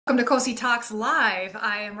Welcome to Kosi Talks Live.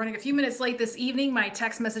 I am running a few minutes late this evening. My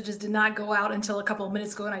text messages did not go out until a couple of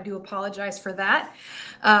minutes ago, and I do apologize for that.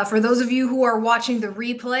 For those of you who are watching the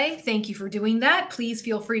replay, thank you for doing that. Please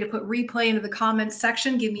feel free to put replay into the comments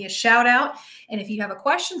section. Give me a shout out. And if you have a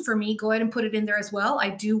question for me, go ahead and put it in there as well. I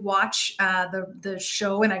do watch the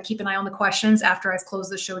show, and I keep an eye on the questions after I've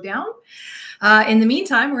closed the show down. In the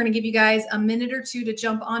meantime, we're going to give you guys a minute or two to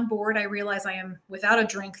jump on board. I realize I am without a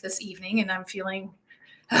drink this evening, and I'm feeling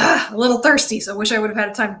a little thirsty, so I wish I would have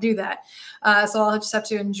had time to do that. So I'll just have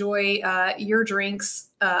to enjoy your drinks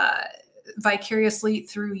vicariously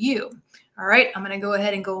through you. All right, I'm going to go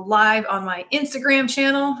ahead and go live on my Instagram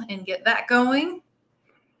channel and get that going.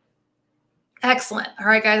 Excellent. All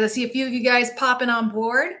right, guys, I see a few of you guys popping on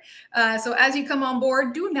board. So as you come on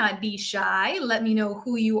board, do not be shy. Let me know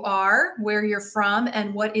who you are, where you're from,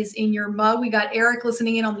 and what is in your mug. We got Eric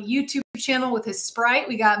listening in on the YouTube channel with his Sprite.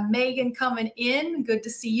 We got Megan coming in. Good to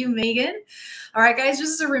see you, Megan. All right, guys,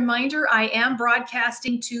 just as a reminder, I am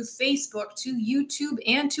broadcasting to Facebook, to YouTube,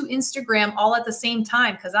 and to Instagram all at the same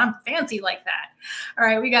time because I'm fancy like that. All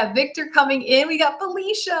right, we got Victor coming in. We got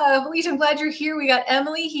Felicia. Felicia, I'm glad you're here. We got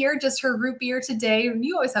Emily here, just her root beer today.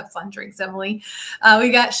 You always have fun drinks, Emily.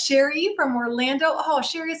 We got Sherry from Orlando. Oh,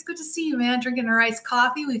 Sherry, it's good to see you, man, drinking her iced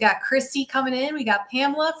coffee. We got Christy coming in. We got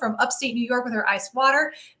Pamela from upstate New York with her iced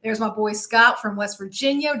water. There's my boy Scott from West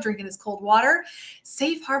Virginia drinking his cold water.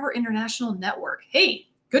 Safe Harbor International Network. Hey,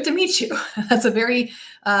 good to meet you. That's a very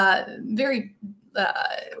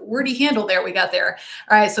wordy handle there we got there.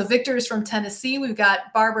 All right, so Victor is from Tennessee. We've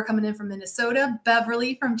got Barbara coming in from Minnesota.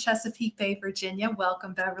 Beverly from Chesapeake Bay, Virginia.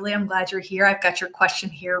 Welcome, Beverly. I'm glad you're here. I've got your question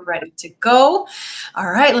here ready to go.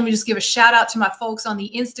 All right, let me just give a shout out to my folks on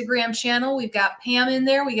the Instagram channel. We've got Pam in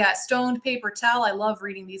there. We got Stoned Paper Towel. I love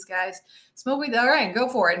reading these guys. Smoke weed. All right, go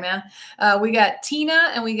for it, man. We got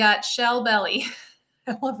Tina and we got Shell Belly.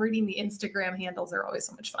 I love reading the Instagram handles. They're always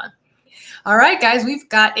so much fun. All right, guys, we've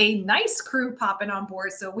got a nice crew popping on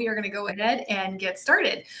board, so we are going to go ahead and get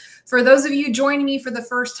started. For those of you joining me for the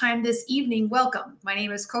first time this evening, welcome. My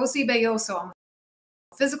name is Kosi Belloso. I'm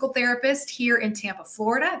a physical therapist here in Tampa,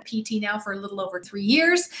 Florida, PT now for a little over 3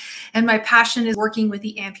 years, and my passion is working with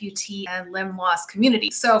the amputee and limb loss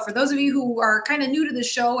community. So for those of you who are kind of new to the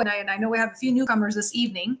show, and I know we have a few newcomers this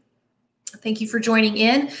evening, thank you for joining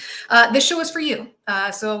in. This show is for you.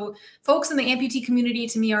 So folks in the amputee community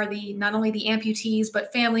to me are not only the amputees,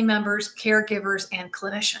 but family members, caregivers, and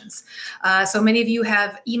clinicians. So many of you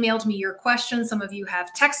have emailed me your questions. Some of you have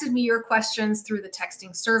texted me your questions through the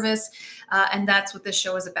texting service. And that's what this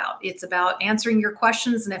show is about. It's about answering your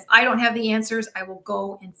questions. And if I don't have the answers, I will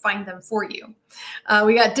go and find them for you.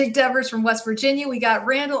 We got Dick Devers from West Virginia. We got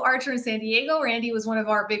Randall Archer in San Diego. Randy was one of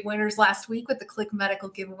our big winners last week with the Click Medical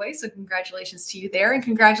giveaway. So congratulations to you there. And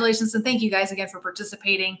congratulations and thank you guys again for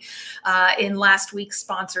participating in last week's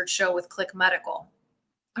sponsored show with Click Medical.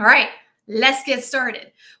 All right, let's get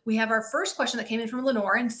started. We have our first question that came in from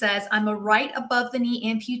Lenore and says, I'm a right above the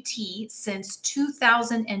knee amputee since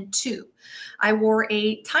 2002. I wore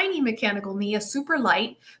a tiny mechanical knee, a super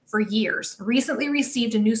light, for years. Recently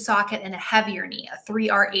received a new socket and a heavier knee, a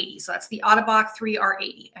 3R80. So that's the Ottobock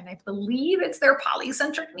 3R80. And I believe it's their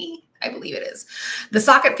polycentric knee. I believe it is. The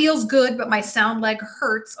socket feels good, but my sound leg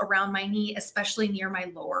hurts around my knee, especially near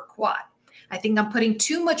my lower quad. I think I'm putting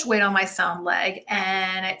too much weight on my sound leg,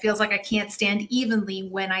 and it feels like I can't stand evenly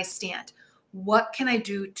when I stand. What can I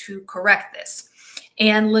do to correct this?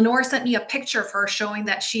 And Lenore sent me a picture of her showing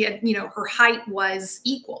that she had, her height was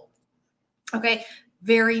equal. Okay.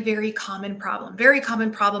 Very, very common problem. Very common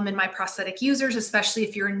problem in my prosthetic users, especially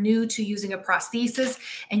if you're new to using a prosthesis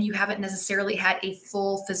and you haven't necessarily had a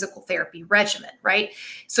full physical therapy regimen, right?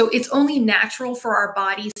 So it's only natural for our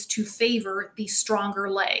bodies to favor the stronger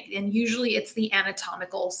leg. And usually it's the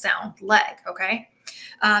anatomical sound leg, okay?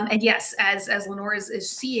 And yes, as Lenore is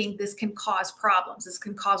seeing, this can cause problems. This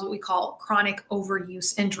can cause what we call chronic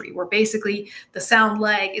overuse injury, where basically the sound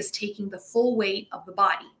leg is taking the full weight of the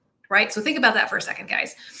body. Right? So think about that for a second,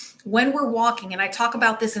 guys. When we're walking, and I talk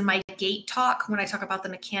about this in my gait talk, when I talk about the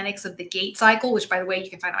mechanics of the gait cycle, which by the way, you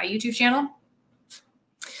can find on my YouTube channel,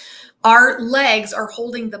 our legs are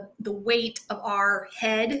holding the weight of our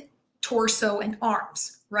head, torso, and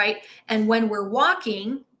arms, right? And when we're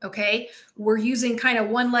walking, okay, we're using kind of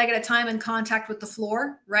one leg at a time in contact with the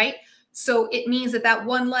floor, right? So it means that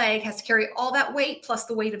one leg has to carry all that weight plus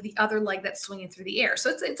the weight of the other leg that's swinging through the air. So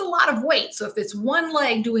it's a lot of weight. So if it's one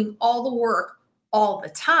leg doing all the work all the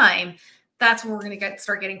time, that's when we're going to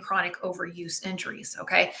start getting chronic overuse injuries.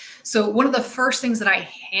 Okay. So one of the first things that I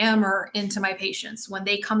hammer into my patients when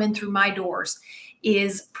they come in through my doors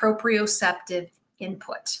is proprioceptive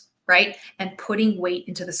input. right? And putting weight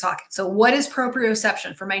into the socket. So what is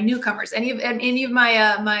proprioception for my newcomers? Any of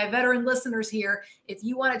my my veteran listeners here, if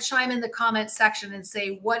you want to chime in the comment section and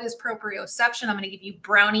say, what is proprioception? I'm going to give you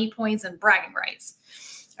brownie points and bragging rights.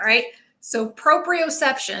 All right. So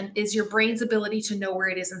proprioception is your brain's ability to know where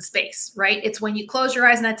it is in space, right? It's when you close your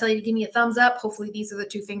eyes and I tell you to give me a thumbs up. Hopefully these are the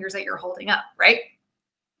two fingers that you're holding up, right?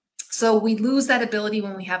 So we lose that ability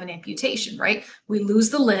when we have an amputation, right? We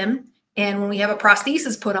lose the limb. And when we have a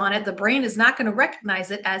prosthesis put on it, the brain is not going to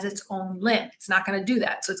recognize it as its own limb. It's not going to do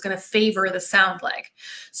that. So it's going to favor the sound leg.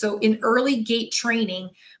 So in early gait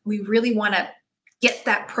training, we really want to get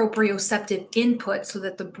that proprioceptive input so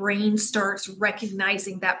that the brain starts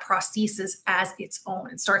recognizing that prosthesis as its own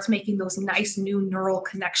and starts making those nice new neural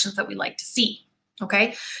connections that we like to see.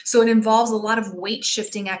 Okay, so it involves a lot of weight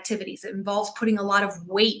shifting activities. It involves putting a lot of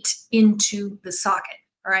weight into the socket.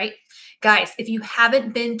 All right, guys, if you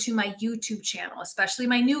haven't been to my YouTube channel, especially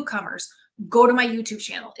my newcomers, go to my YouTube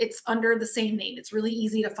channel. It's under the same name. It's really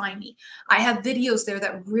easy to find me. I have videos there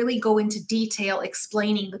that really go into detail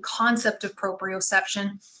explaining the concept of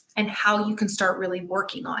proprioception and how you can start really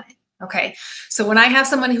working on it. Okay, so when I have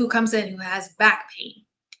someone who comes in who has back pain,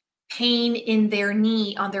 pain in their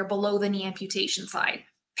knee on their below the knee amputation side,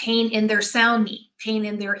 pain in their sound knee, pain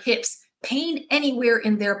in their hips, pain anywhere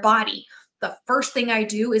in their body, the first thing I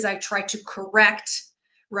do is I try to correct,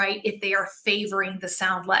 right, if they are favoring the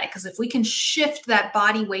sound leg. Because if we can shift that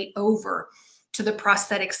body weight over to the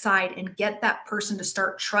prosthetic side and get that person to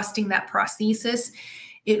start trusting that prosthesis,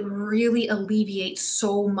 it really alleviates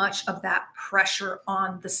so much of that pressure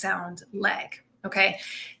on the sound leg. Okay.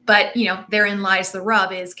 But, you know, therein lies the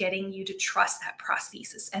rub, is getting you to trust that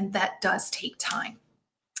prosthesis. And that does take time.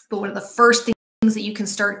 But one of the first things that you can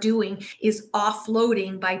start doing is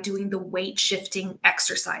offloading by doing the weight shifting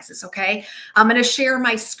exercises. Okay. I'm going to share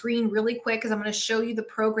my screen really quick because I'm going to show you the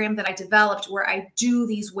program that I developed where I do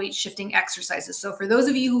these weight shifting exercises. So for those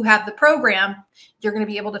of you who have the program, you're going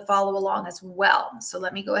to be able to follow along as well. So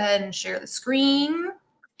let me go ahead and share the screen.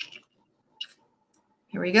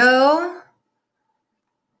 Here we go.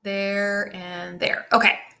 There and there.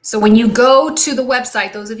 Okay. So when you go to the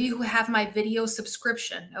website, those of you who have my video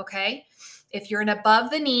subscription, okay, if you're in above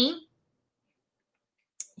the knee,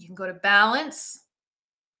 you can go to balance,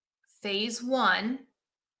 phase 1.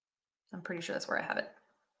 I'm pretty sure that's where I have it.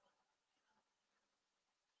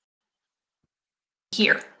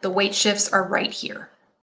 Here, the weight shifts are right here.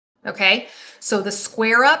 Okay, so the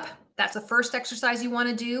square up, that's the first exercise you want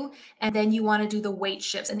to do. And then you want to do the weight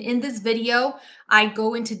shifts. And in this video, I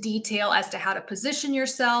go into detail as to how to position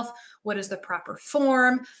yourself, what is the proper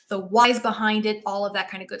form, the whys behind it, all of that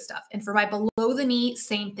kind of good stuff. And for my below the knee,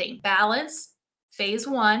 same thing. Balance, phase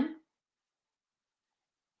 1.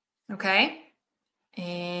 Okay.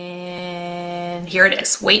 And here it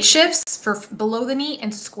is. Weight shifts for below the knee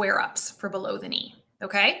and square ups for below the knee.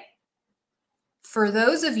 Okay. For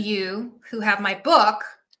those of you who have my book,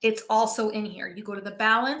 it's also in here. You go to the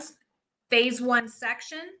balance, phase 1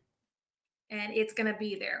 section, and it's going to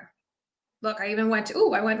be there. Look, I even went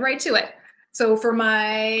to, I went right to it. So for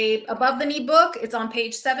my above the knee book, it's on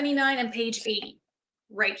page 79 and page 80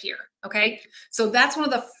 right here. Okay. So that's one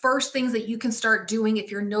of the first things that you can start doing if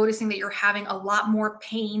you're noticing that you're having a lot more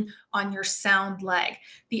pain on your sound leg.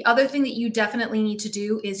 The other thing that you definitely need to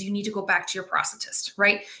do is you need to go back to your prosthetist,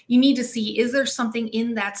 right? You need to see, is there something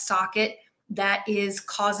in that socket that is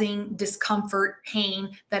causing discomfort, pain,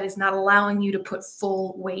 that is not allowing you to put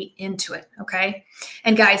full weight into it, okay?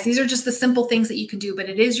 And guys, these are just the simple things that you can do, but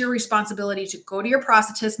it is your responsibility to go to your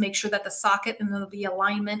prosthetist, make sure that the socket and the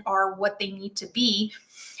alignment are what they need to be.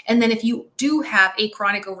 And then if you do have a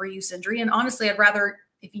chronic overuse injury, and honestly, I'd rather,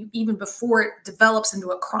 if you, even before it develops into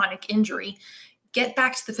a chronic injury, get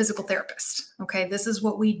back to the physical therapist. Okay, this is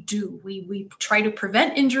what we do. We try to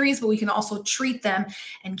prevent injuries, but we can also treat them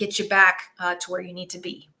and get you back to where you need to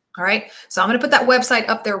be. All right, so I'm going to put that website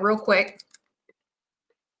up there real quick.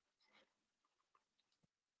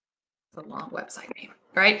 The long website name.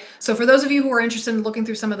 All right, so for those of you who are interested in looking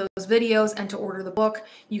through some of those videos and to order the book,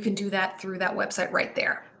 you can do that through that website right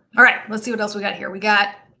there. All right, let's see what else we got here. We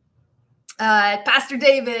got Pastor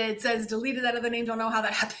David says, deleted that other name. Don't know how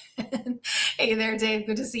that happened. Hey there, Dave.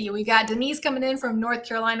 Good to see you. We got Denise coming in from North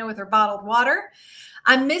Carolina with her bottled water.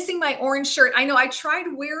 I'm missing my orange shirt. I know I tried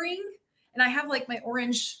wearing, and I have like my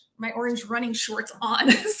orange my orange running shorts on.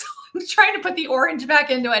 So I'm trying to put the orange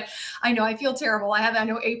back into it. I know I feel terrible. I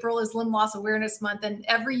know April is Limb Loss Awareness Month, and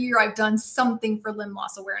every year I've done something for Limb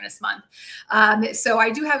Loss Awareness Month. So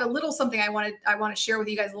I do have a little something I want to share with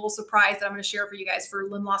you guys, a little surprise that I'm going to share for you guys for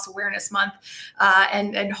Limb Loss Awareness Month,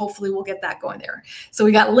 and hopefully we'll get that going there. So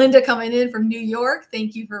we got Linda coming in from New York.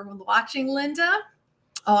 Thank you for watching, Linda.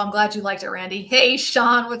 Oh, I'm glad you liked it, Randy. Hey,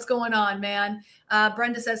 Sean, what's going on, man?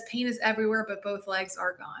 Brenda says pain is everywhere, but both legs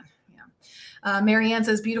are gone. Yeah. Marianne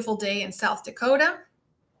says beautiful day in South Dakota.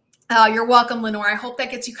 You're welcome, Lenore. I hope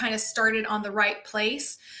that gets you kind of started on the right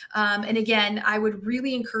place. And again, I would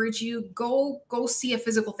really encourage you, go see a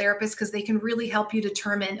physical therapist, because they can really help you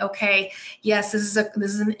determine, okay, yes, this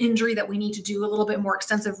is an injury that we need to do a little bit more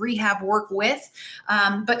extensive rehab work with.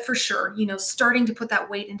 But for sure, starting to put that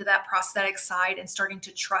weight into that prosthetic side and starting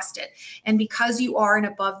to trust it. And because you are an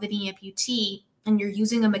above the knee amputee, and you're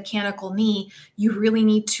using a mechanical knee, you really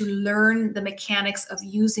need to learn the mechanics of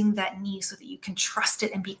using that knee so that you can trust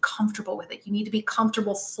it and be comfortable with it. You need to be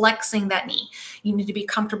comfortable flexing that knee. You need to be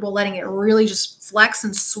comfortable letting it really just flex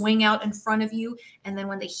and swing out in front of you. And then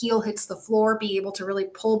when the heel hits the floor, be able to really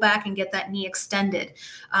pull back and get that knee extended,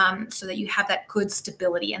 so that you have that good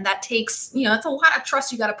stability. And that takes, it's a lot of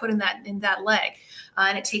trust you got to put in that leg,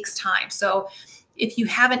 and it takes time. So if you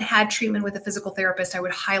haven't had treatment with a physical therapist, I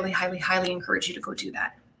would highly, highly, highly encourage you to go do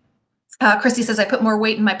that. Christy says, I put more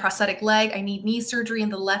weight in my prosthetic leg. I need knee surgery in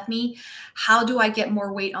the left knee. How do I get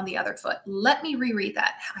more weight on the other foot? Let me reread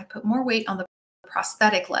that. I put more weight on the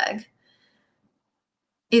prosthetic leg.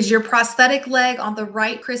 Is your prosthetic leg on the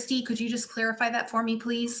right, Christy? Could you just clarify that for me,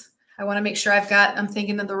 please? I want to make sure I'm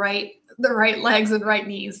thinking of the right legs and right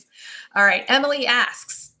knees. All right. Emily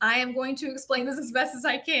asks, I am going to explain this as best as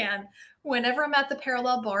I can. Whenever I'm at the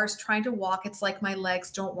parallel bars trying to walk, it's like my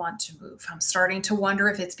legs don't want to move. I'm starting to wonder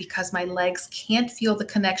if it's because my legs can't feel the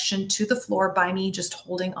connection to the floor by me just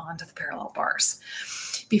holding on to the parallel bars.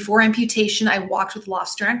 Before amputation, I walked with loft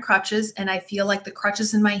strand crutches, and I feel like the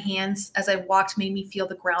crutches in my hands as I walked made me feel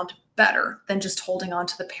the ground better than just holding on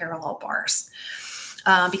to the parallel bars.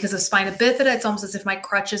 Because of spina bifida, it's almost as if my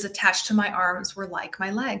crutches attached to my arms were like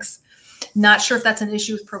my legs. Not sure if that's an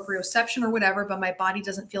issue with proprioception or whatever, but my body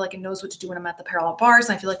doesn't feel like it knows what to do when I'm at the parallel bars,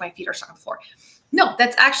 and I feel like my feet are stuck on the floor. No,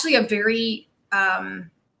 that's actually a very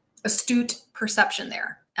astute perception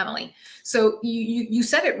there, Emily. So you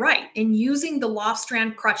said it right. In using the loft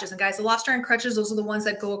strand crutches, and guys, the loft strand crutches, those are the ones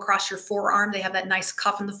that go across your forearm. They have that nice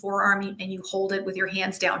cuff in the forearm, and you hold it with your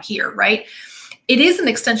hands down here, right? It is an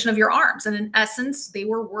extension of your arms. And in essence, they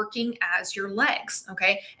were working as your legs,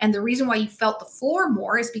 okay? And the reason why you felt the floor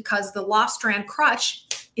more is because the loft strand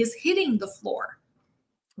crutch is hitting the floor,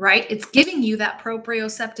 right? It's giving you that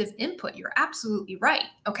proprioceptive input. You're absolutely right,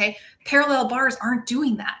 okay? Parallel bars aren't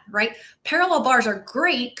doing that, right? Parallel bars are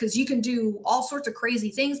great because you can do all sorts of crazy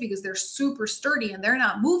things because they're super sturdy and they're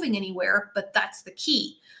not moving anywhere, but that's the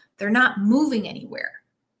key. They're not moving anywhere,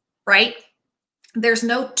 right? There's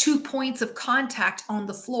no 2 points of contact on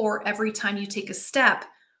the floor every time you take a step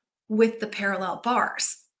with the parallel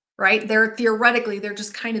bars, right? They're they're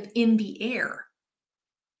just kind of in the air,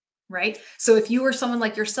 right? So if you were someone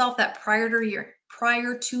like yourself that prior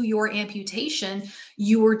to your amputation,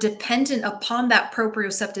 you were dependent upon that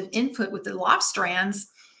proprioceptive input with the loft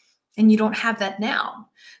strands, and you don't have that now.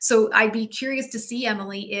 So I'd be curious to see,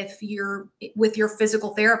 Emily, if you're with your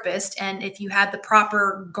physical therapist and if you had the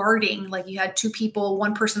proper guarding, like you had 2 people,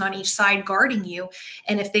 1 person on each side guarding you,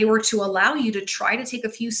 and if they were to allow you to try to take a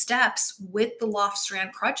few steps with the loft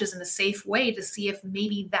strand crutches in a safe way to see if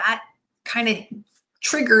maybe that kind of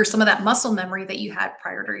triggers some of that muscle memory that you had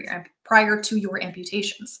prior to your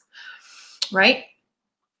amputations, right?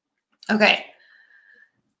 Okay.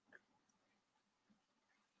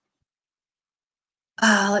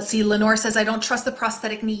 Let's see. Lenore says, I don't trust the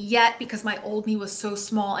prosthetic knee yet because my old knee was so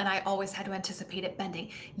small and I always had to anticipate it bending.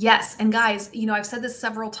 Yes. And guys, I've said this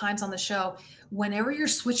several times on the show, whenever you're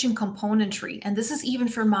switching componentry, and this is even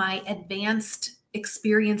for my advanced,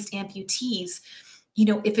 experienced amputees,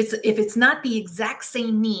 if it's not the exact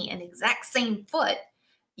same knee and exact same foot,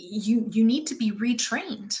 you need to be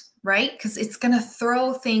retrained, right? Because it's going to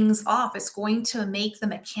throw things off. It's going to make the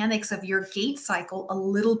mechanics of your gait cycle a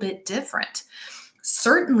little bit different.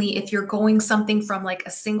 Certainly, if you're going something from like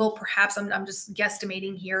a single, perhaps I'm just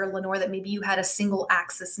guesstimating here, Lenore, that maybe you had a single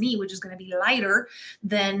axis knee, which is going to be lighter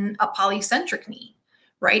than a polycentric knee,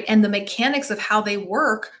 right? And the mechanics of how they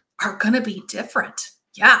work are going to be different.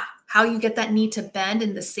 Yeah. How you get that knee to bend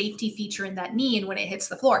and the safety feature in that knee and when it hits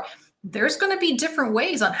the floor. There's going to be different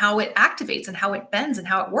ways on how it activates and how it bends and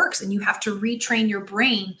how it works. And you have to retrain your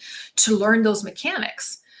brain to learn those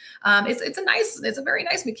mechanics. It's a very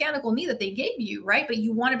nice mechanical knee that they gave you, right? But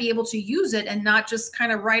you want to be able to use it and not just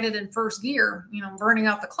kind of ride it in first gear, burning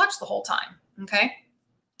out the clutch the whole time. Okay.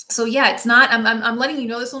 So yeah, it's not, I'm letting you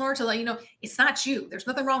know this, Lenore, to let you know, it's not you. There's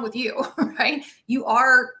nothing wrong with you, right? You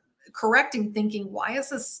are correcting thinking, why is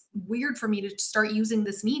this weird for me to start using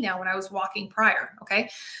this knee now when I was walking prior? Okay.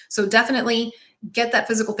 So definitely get that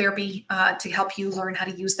physical therapy to help you learn how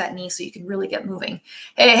to use that knee so you can really get moving.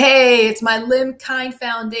 Hey, it's my Limb Kind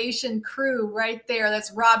Foundation crew right there.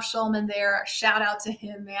 That's Rob Schulman there. Shout out to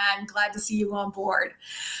him, man. Glad to see you on board.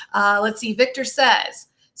 Let's see. Victor says,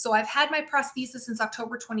 so I've had my prosthesis since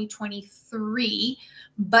October 2023,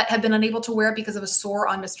 but have been unable to wear it because of a sore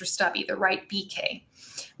on Mr. Stubby, the right BK.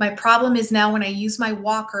 My problem is now when I use my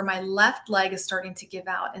walker, my left leg is starting to give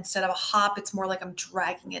out. Instead of a hop, it's more like I'm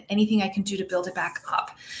dragging it. Anything I can do to build it back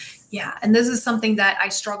up. Yeah. And this is something that I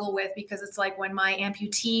struggle with because it's like when my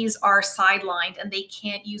amputees are sidelined and they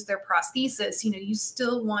can't use their prosthesis, you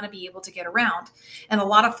still want to be able to get around. And a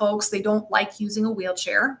lot of folks, they don't like using a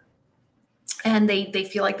wheelchair. And they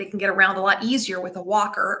feel like they can get around a lot easier with a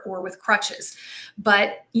walker or with crutches.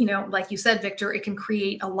 But, like you said, Victor, it can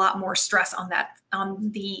create a lot more stress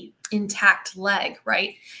on the intact leg,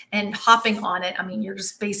 right? And hopping on it, I mean, you're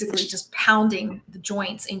just basically just pounding the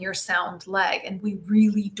joints in your sound leg. And we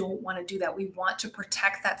really don't want to do that. We want to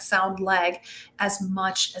protect that sound leg as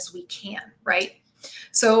much as we can, right?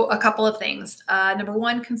 So a couple of things. Number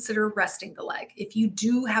one, consider resting the leg. If you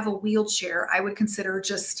do have a wheelchair, I would consider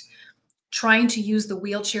just trying to use the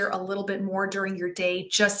wheelchair a little bit more during your day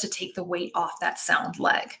just to take the weight off that sound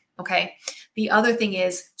leg. Okay. The other thing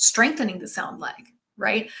is strengthening the sound leg,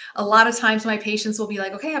 right? A lot of times my patients will be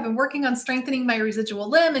like, okay, I've been working on strengthening my residual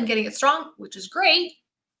limb and getting it strong, which is great.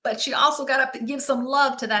 But you also got to give some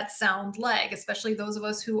love to that sound leg, especially those of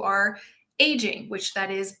us who are aging, which that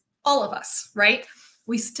is all of us, right?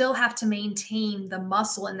 We still have to maintain the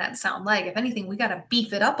muscle in that sound leg. If anything, we got to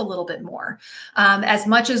beef it up a little bit more. As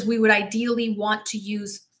much as we would ideally want to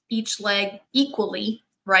use each leg equally,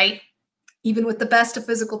 right? Even with the best of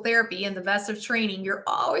physical therapy and the best of training, you're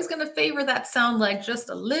always going to favor that sound leg just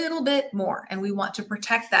a little bit more. And we want to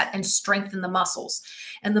protect that and strengthen the muscles.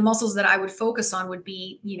 And the muscles that I would focus on would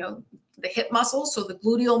be, the hip muscles, so the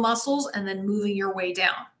gluteal muscles, and then moving your way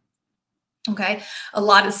down. Okay. A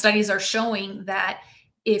lot of studies are showing that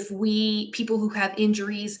if people who have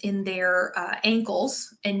injuries in their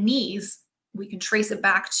ankles and knees, we can trace it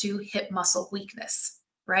back to hip muscle weakness,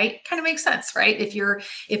 right? Kind of makes sense, right?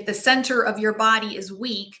 If the center of your body is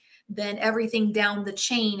weak, then everything down the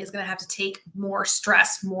chain is going to have to take more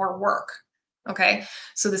stress, more work. Okay.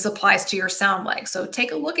 So this applies to your sound leg. So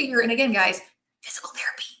take a look at and again, guys, physical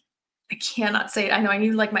therapy. I cannot say it. I know I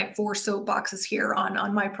need like my 4 soapboxes here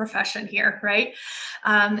on my profession here, right?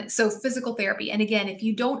 So physical therapy. And again, if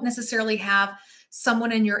you don't necessarily have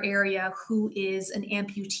someone in your area who is an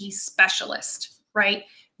amputee specialist, right?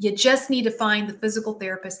 You just need to find the physical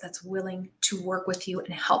therapist that's willing to work with you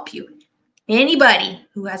and help you. Anybody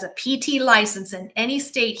who has a PT license in any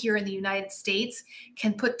state here in the United States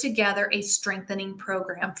can put together a strengthening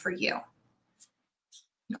program for you.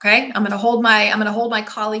 Okay. I'm going to hold my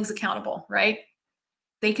colleagues accountable, right?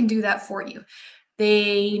 They can do that for you.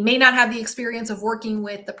 They may not have the experience of working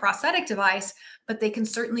with the prosthetic device, but they can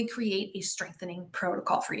certainly create a strengthening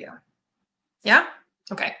protocol for you. Yeah.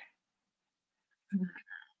 Okay.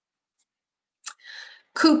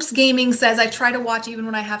 Coops Gaming says, I try to watch even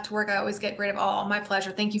when I have to work. I always get great. Oh, my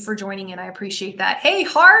pleasure. Thank you for joining in. I appreciate that. Hey,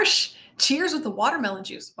 Harsh, cheers with the watermelon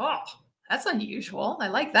juice. Oh, that's unusual. I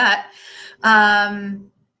like that.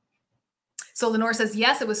 So Lenore says,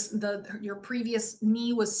 yes, it was your previous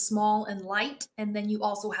knee was small and light, and then you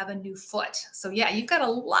also have a new foot. So yeah, you've got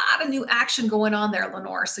a lot of new action going on there,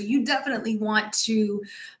 Lenore. So you definitely want to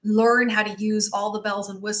learn how to use all the bells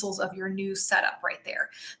and whistles of your new setup right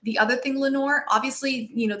there. The other thing, Lenore,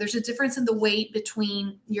 obviously, there's a difference in the weight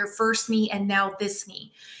between your first knee and now this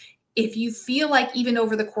knee. If you feel like even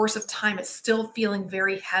over the course of time, it's still feeling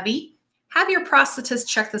very heavy, have your prosthetist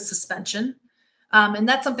check the suspension. And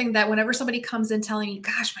that's something that whenever somebody comes in telling me,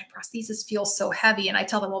 gosh, my prosthesis feels so heavy. And I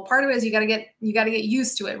tell them, well, part of it is you got to get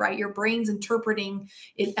used to it, right? Your brain's interpreting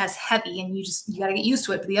it as heavy and you got to get used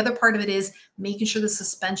to it. But the other part of it is making sure the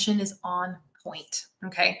suspension is on point.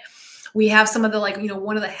 Okay. We have some of the,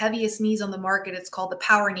 one of the heaviest knees on the market. It's called the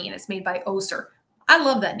Power Knee and it's made by Oser. I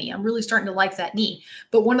love that knee. I'm really starting to like that knee.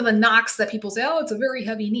 But one of the knocks that people say, oh, it's a very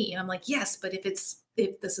heavy knee. And I'm like, yes, but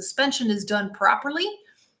if the suspension is done properly,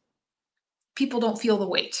 people don't feel the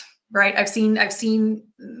weight, right? I've seen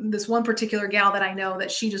this one particular gal that I know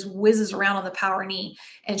that she just whizzes around on the Power Knee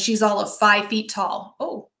and she's all of 5 feet tall.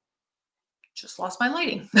 Oh, just lost my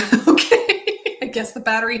lighting. Okay. I guess the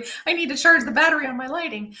battery, I need to charge the battery on my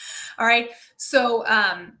lighting. All right. So,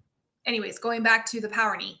 anyways, going back to the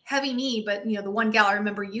power knee, heavy knee, but the one gal I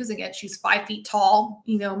remember using it, she's 5 feet tall,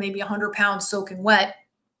 maybe 100 pounds soaking wet.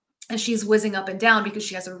 And she's whizzing up and down because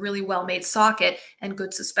she has a really well-made socket and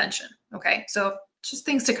good suspension. Okay. So just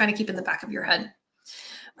things to kind of keep in the back of your head.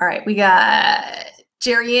 All right. We got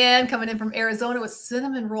Jerry Ann coming in from Arizona with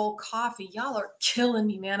cinnamon roll coffee. Y'all are killing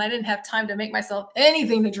me, man. I didn't have time to make myself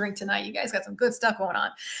anything to drink tonight. You guys got some good stuff going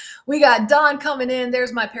on. We got Don coming in.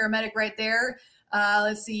 There's my paramedic right there.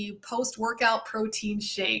 Let's see, post-workout protein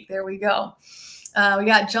shake. There we go. We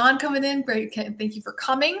got John coming in. Great. Thank you for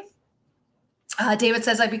coming. David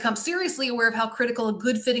says, I've become seriously aware of how critical a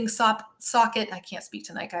good fitting socket, I can't speak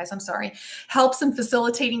tonight, guys, I'm sorry, helps in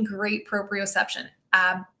facilitating great proprioception.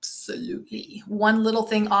 Absolutely. One little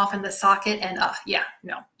thing off in the socket and yeah,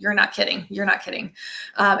 no, you're not kidding. You're not kidding.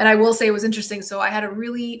 And I will say it was interesting. So I had a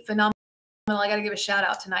really phenomenal, I got to give a shout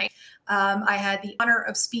out tonight. I had the honor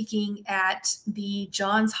of speaking at the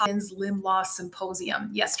Johns Hopkins Limb Loss Symposium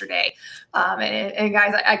yesterday. And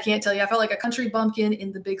guys, I can't tell you, I felt like a country bumpkin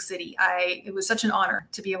in the big city. It was such an honor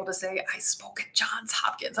to be able to say I spoke at Johns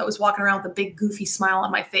Hopkins. I was walking around with a big goofy smile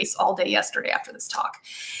on my face all day yesterday after this talk.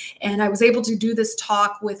 And I was able to do this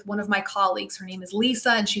talk with one of my colleagues. Her name is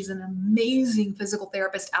Lisa, and she's an amazing physical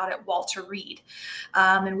therapist out at Walter Reed.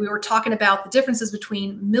 And we were talking about the differences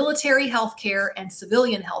between military healthcare and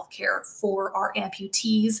civilian healthcare for our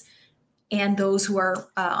amputees and those who are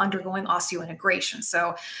undergoing osseointegration.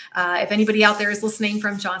 So if anybody out there is listening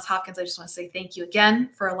from Johns Hopkins, I just want to say thank you again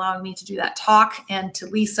for allowing me to do that talk, and to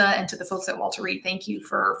Lisa and to the folks at Walter Reed, thank you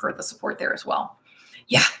for the support there as well.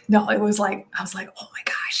 Yeah, no, it was like, I was like, oh my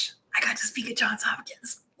gosh, I got to speak at Johns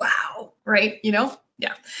Hopkins. Wow. Right. Yeah.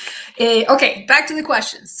 Okay. Back to the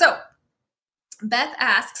questions. So Beth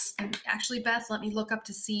asks, and actually Beth, let me look up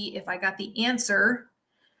to see if I got the answer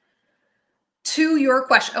to your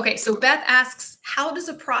question. Okay, so Beth asks, how does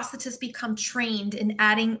a prosthetist become trained in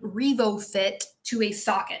adding RevoFit to a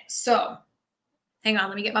socket? So hang on,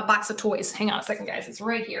 let me get my box of toys. Hang on a second, guys. It's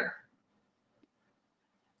right here.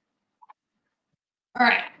 All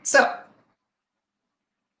right, so,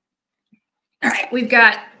 we've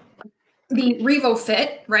got the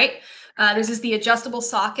RevoFit, right? This is the adjustable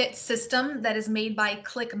socket system that is made by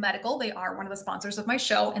Click Medical. They are one of the sponsors of my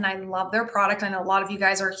show, and I love their product. I know a lot of you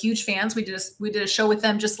guys are huge fans. We did a show with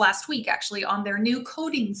them just last week, actually, on their new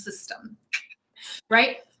coding system,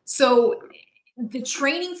 right? So the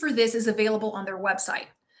training for this is available on their website.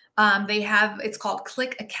 It's called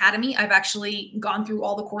Click Academy. I've actually gone through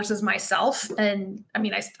all the courses myself. And I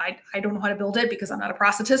mean, I don't know how to build it because I'm not a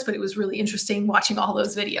prosthetist, but it was really interesting watching all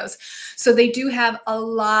those videos. So they do have a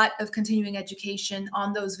lot of continuing education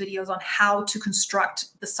on those videos on how to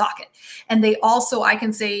construct the socket. And they also, I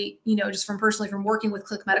can say, just from working with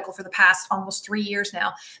Click Medical for the past almost 3 years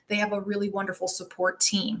now, they have a really wonderful support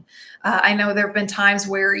team. I know there have been times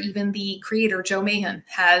where even the creator, Joe Mahan,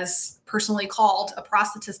 has personally called a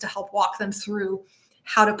prosthetist to help walk them through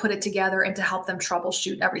how to put it together and to help them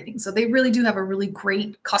troubleshoot everything. So they really do have a really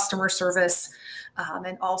great customer service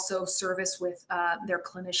and also service with their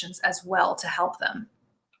clinicians as well to help them.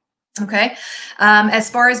 Okay. As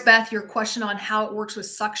far as Beth, your question on how it works with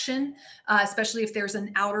suction, especially if there's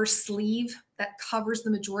an outer sleeve that covers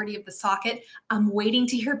the majority of the socket, I'm waiting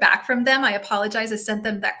to hear back from them. I apologize. I sent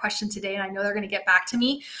them that question today, and I know they're going to get back to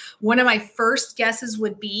me. One of my first guesses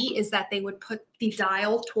is that they would put the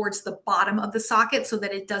dial towards the bottom of the socket so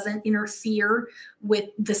that it doesn't interfere with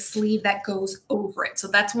the sleeve that goes over it. So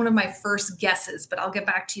that's one of my first guesses, but I'll get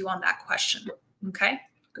back to you on that question. Okay.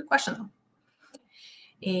 Good question though.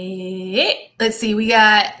 Let's see. We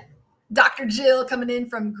got Dr. Jill coming in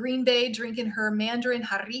from Green Bay, drinking her Mandarin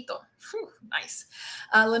Jarrito. Whew, nice.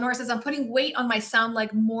 Lenore says, I'm putting weight on my sound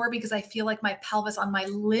leg more because I feel like my pelvis on my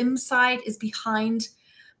limb side is behind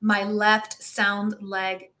my left sound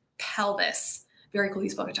leg pelvis. Very cool. You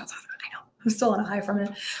spoke at John's Hopkins. I know. I'm still on a high from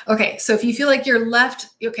it. Okay. So if you feel like your left,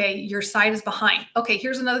 your side is behind. Okay.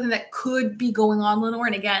 Here's another thing that could be going on, Lenore.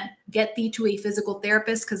 And again, get thee to a physical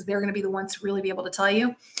therapist because they're going to be the ones to really be able to tell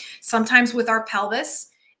you. Sometimes with our pelvis,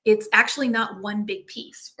 it's actually not one big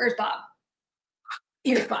piece. Where's Bob?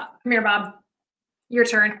 Here's Bob. Come here, Bob. Your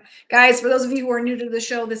turn. Guys, for those of you who are new to the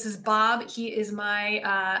show, this is Bob. He is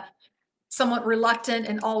my somewhat reluctant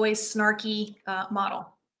and always snarky model.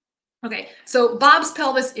 Okay, so Bob's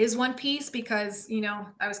pelvis is one piece because,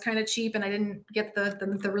 I was kind of cheap and I didn't get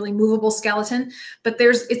the really movable skeleton, but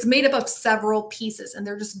it's made up of several pieces and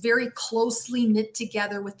they're just very closely knit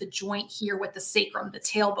together with the joint here with the sacrum, the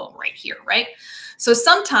tailbone right here, right? So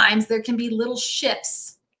sometimes there can be little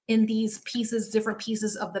shifts in these pieces, different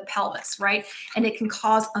pieces of the pelvis, right? And it can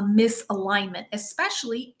cause a misalignment,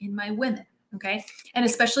 especially in my women, okay? And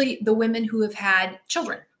especially the women who have had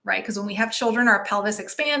children, right? Because when we have children, our pelvis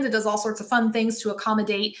expands. It does all sorts of fun things to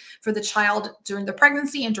accommodate for the child during the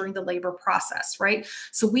pregnancy and during the labor process, right?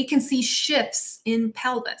 So we can see shifts in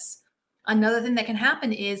pelvis. Another thing that can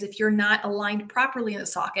happen is if you're not aligned properly in the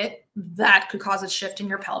socket, that could cause a shift in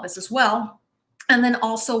your pelvis as well. And then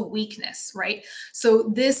also weakness, right?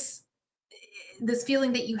 So this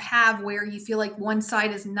feeling that you have where you feel like one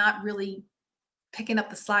side is not really picking up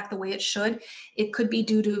the slack the way it should, it could be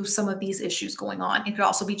due to some of these issues going on. It could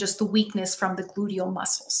also be just the weakness from the gluteal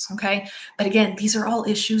muscles, okay? But again, these are all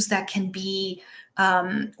issues that can be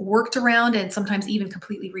worked around and sometimes even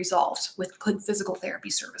completely resolved with good physical therapy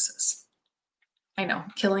services. I know,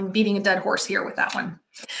 beating a dead horse here with that one.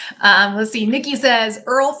 Let's see. Nikki says,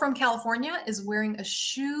 Earl from California is wearing a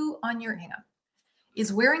shoe on your hand.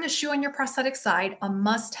 Is wearing a shoe on your prosthetic side a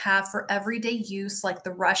must-have for everyday use, like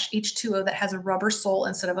the Rush H2O that has a rubber sole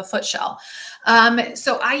instead of a foot shell?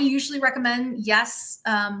 So I usually recommend, yes,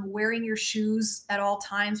 wearing your shoes at all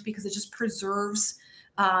times because it just preserves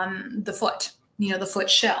the foot, the foot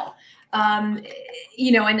shell.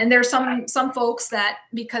 And there's some folks that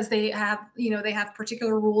because they have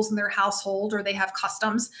particular rules in their household or they have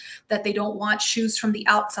customs that they don't want shoes from the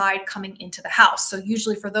outside coming into the house. So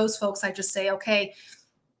usually for those folks, I just say, okay,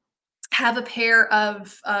 have a pair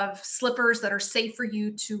of slippers that are safe for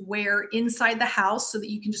you to wear inside the house so that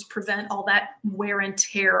you can just prevent all that wear and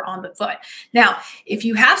tear on the foot. Now, if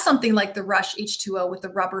you have something like the Rush H2O with the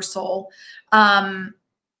rubber sole, actually,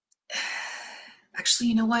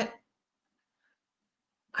 you know what?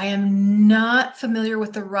 I am not familiar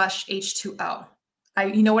with the Rush H2O.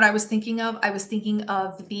 You know what I was thinking of? I was thinking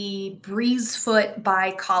of the Breeze Foot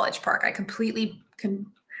by College Park. I completely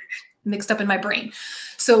mixed up in my brain.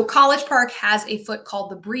 So College Park has a foot called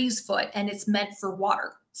the Breeze Foot, and it's meant for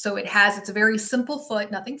water. So it's a very simple foot,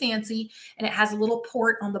 nothing fancy, and it has a little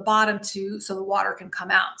port on the bottom too, so the water can come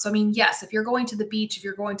out. So, I mean, yes, if you're going to the beach, if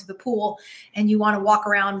you're going to the pool and you want to walk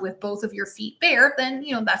around with both of your feet bare, then,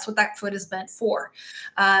 that's what that foot is meant for.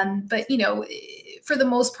 But, for the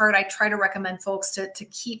most part, I try to recommend folks to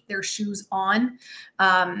keep their shoes on.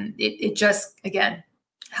 It just, again,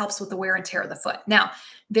 helps with the wear and tear of the foot. Now,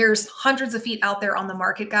 there's hundreds of feet out there on the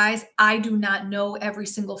market, guys. I do not know every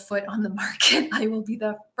single foot on the market. I will be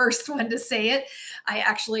the first one to say it. I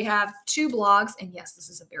actually have 2 blogs, and yes, this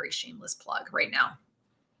is a very shameless plug right now.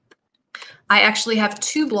 I actually have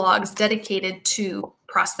 2 blogs dedicated to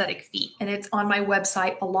prosthetic feet, and it's on my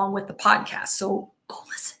website along with the podcast. So go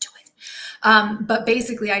listen to it. But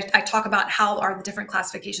basically, I talk about how are the different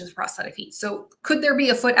classifications of prosthetic feet. So could there be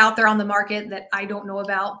a foot out there on the market that I don't know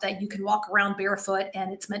about that you can walk around barefoot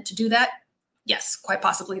and it's meant to do that? Yes, quite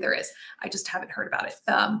possibly there is. I just haven't heard about it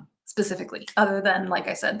specifically, other than, like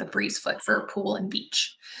I said, the Breeze Foot for pool and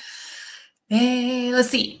beach. Let's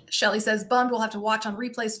see. Shelly says, bummed we'll have to watch on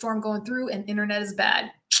replay, storm going through and internet is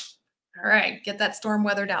bad. All right, get that storm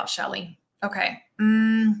weathered out, Shelly. Okay.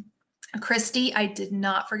 Christy, I did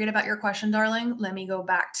not forget about your question, darling. Let me go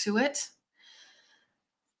back to it.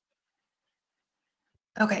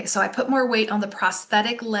 Okay, so I put more weight on the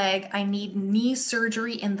prosthetic leg. I need knee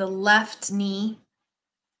surgery in the left knee.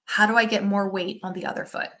 How do I get more weight on the other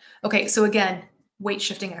foot? Okay, so again, weight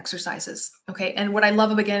shifting exercises. Okay, and what I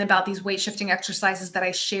love again about these weight shifting exercises that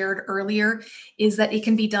I shared earlier is that it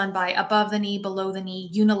can be done by above the knee, below the knee,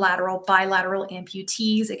 unilateral, bilateral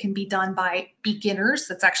amputees. It can be done by beginners.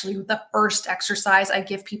 That's actually the first exercise I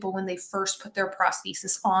give people when they first put their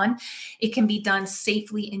prosthesis on. It can be done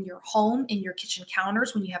safely in your home, in your kitchen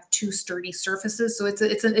counters when you have 2 sturdy surfaces. So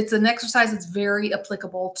it's an exercise that's very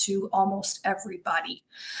applicable to almost everybody.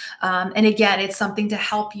 And again, it's something to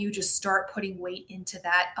help you just start putting weight into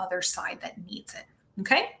that other side that needs it.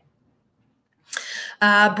 Okay.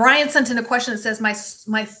 Brian sent in a question that says,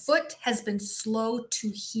 my foot has been slow to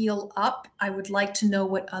heal up. I would like to know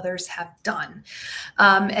what others have done.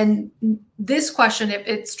 And this question,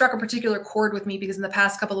 it struck a particular chord with me because in the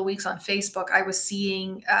past couple of weeks on Facebook, I was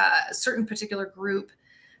seeing a certain particular group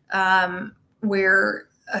where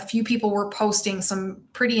a few people were posting some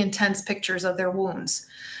pretty intense pictures of their wounds.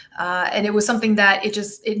 And it was something that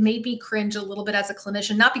it made me cringe a little bit as a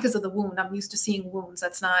clinician, not because of the wound. I'm used to seeing wounds.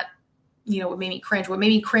 That's not, what made me cringe. What made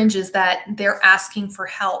me cringe is that they're asking for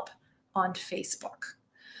help on Facebook.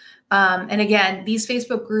 And again, these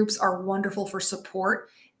Facebook groups are wonderful for support.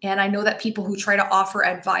 And I know that people who try to offer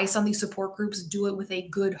advice on these support groups do it with a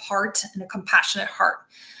good heart and a compassionate heart.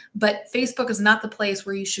 But Facebook is not the place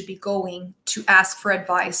where you should be going to ask for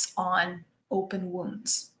advice on open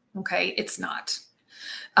wounds. Okay, it's not.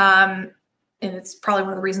 And it's probably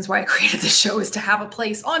one of the reasons why I created this show, is to have a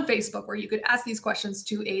place on Facebook where you could ask these questions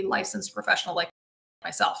to a licensed professional like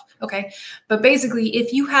myself. Okay. But basically,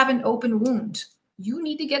 if you have an open wound, you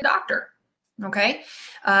need to get a doctor. Okay.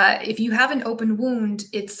 If you have an open wound,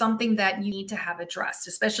 it's something that you need to have addressed,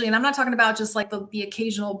 especially, and I'm not talking about just like the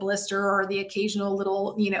occasional blister or the occasional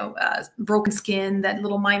little, broken skin, that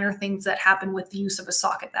little minor things that happen with the use of a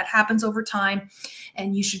socket. That happens over time.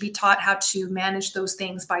 And you should be taught how to manage those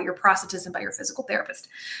things by your prosthetist and by your physical therapist.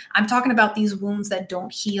 I'm talking about these wounds that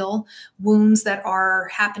don't heal, wounds that are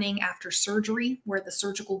happening after surgery, where the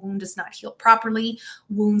surgical wound is not healed properly,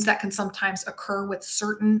 wounds that can sometimes occur with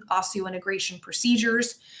certain osseointegration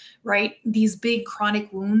procedures, right? These big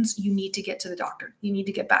chronic wounds, you need to get to the doctor. You need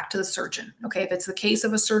to get back to the surgeon. Okay. If it's the case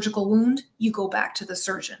of a surgical wound, you go back to the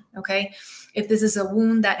surgeon. Okay. If this is a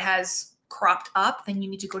wound that has cropped up, then you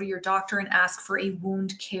need to go to your doctor and ask for a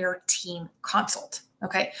wound care team consult.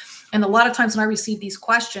 Okay. And a lot of times when I receive these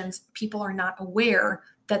questions, people are not aware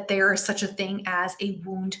that there is such a thing as a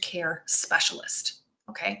wound care specialist.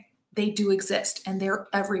 Okay. They do exist and they're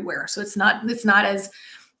everywhere. So it's not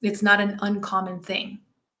an uncommon thing.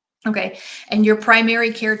 Okay. And your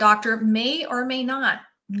primary care doctor may or may not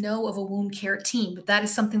know of a wound care team, but that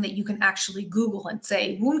is something that you can actually Google and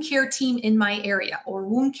say wound care team in my area or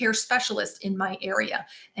wound care specialist in my area,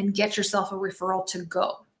 and get yourself a referral to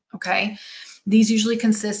go. Okay. These usually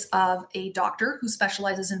consist of a doctor who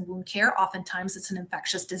specializes in wound care. Oftentimes it's an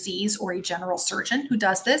infectious disease or a general surgeon who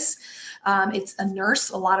does this. It's a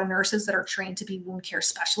nurse, a lot of nurses that are trained to be wound care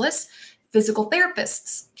specialists. Physical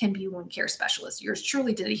therapists can be wound care specialists. Yours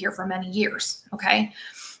truly did it here for many years. Okay.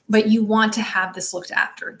 But you want to have this looked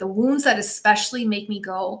after. The wounds that especially make me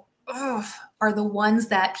go, ugh, are the ones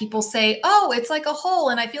that people say, oh, it's like a hole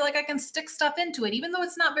and I feel like I can stick stuff into it. Even though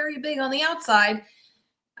it's not very big on the outside,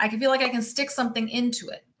 I can feel like I can stick something into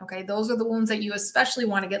it. Okay. Those are the wounds that you especially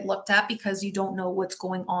want to get looked at because you don't know what's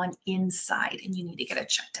going on inside and you need to get it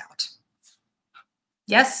checked out.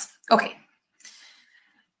 Yes? Okay.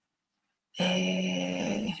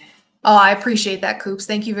 Oh, I appreciate that, Coops.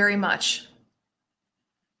 Thank you very much.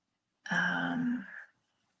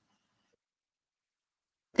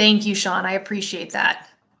 Thank you, Sean. I appreciate that.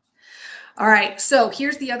 All right. So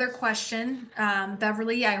here's the other question.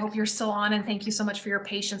 Beverly, I hope you're still on, and thank you so much for your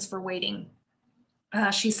patience for waiting.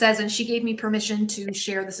 She says, and she gave me permission to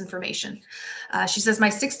share this information. She says, my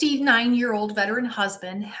 69-year-old veteran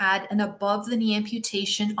husband had an above the knee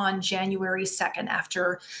amputation on January 2nd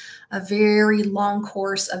after a very long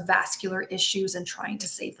course of vascular issues and trying to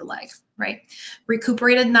save the leg, right?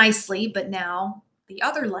 Recuperated nicely, but now the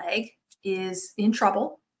other leg is in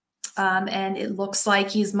trouble. And it looks like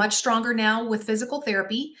he's much stronger now with physical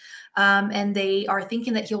therapy. And they are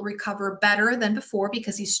thinking that he'll recover better than before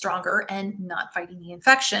because he's stronger and not fighting the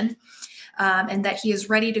infection. And that he is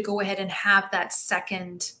ready to go ahead and have that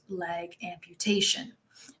second leg amputation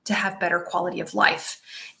to have better quality of life.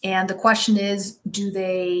 And the question is, do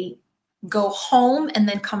they go home and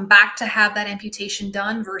then come back to have that amputation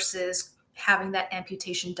done versus having that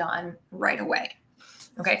amputation done right away?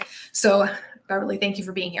 Okay, so Beverly, thank you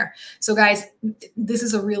for being here. So guys, this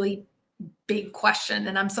is a really big question.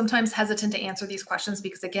 And I'm sometimes hesitant to answer these questions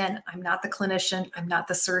because, again, I'm not the clinician, I'm not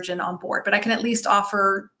the surgeon on board, but I can at least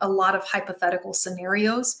offer a lot of hypothetical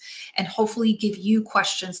scenarios and hopefully give you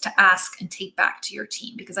questions to ask and take back to your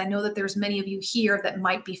team, because I know that there's many of you here that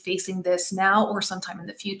might be facing this now or sometime in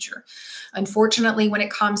the future. Unfortunately, when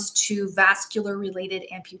it comes to vascular related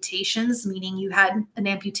amputations, meaning you had an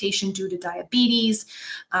amputation due to diabetes,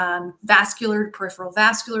 peripheral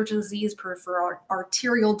vascular disease, peripheral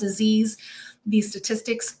arterial disease, these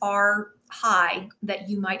statistics are high that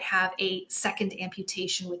you might have a second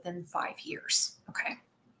amputation within 5 years. Okay.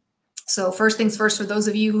 So first things first, for those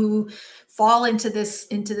of you who fall into this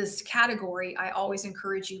category, I always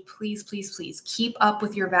encourage you, please, please, please keep up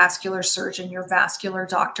with your vascular surgeon, your vascular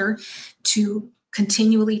doctor, to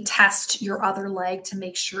continually test your other leg to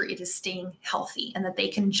make sure it is staying healthy and that they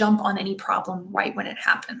can jump on any problem right when it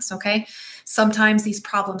happens. Okay. Sometimes these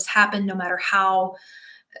problems happen no matter how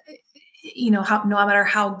no matter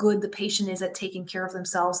how good the patient is at taking care of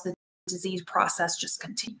themselves, the disease process just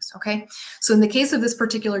continues. Okay. So in the case of this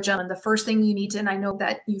particular gentleman, the first thing you need to, and I know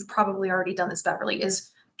that you've probably already done this, Beverly,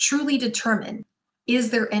 is truly determine,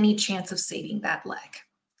 is there any chance of saving that leg?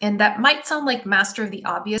 And that might sound like master of the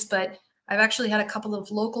obvious, but I've actually had a couple of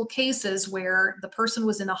local cases where the person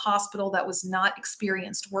was in a hospital that was not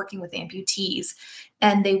experienced working with amputees,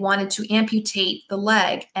 and they wanted to amputate the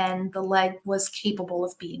leg, and the leg was capable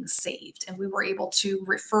of being saved. And we were able to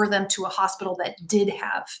refer them to a hospital that did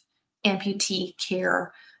have amputee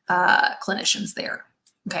care clinicians there.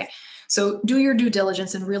 Okay, so do your due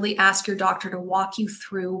diligence and really ask your doctor to walk you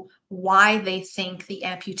through why they think the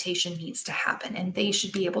amputation needs to happen, and they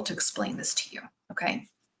should be able to explain this to you. Okay.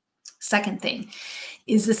 Second thing,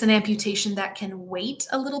 is this an amputation that can wait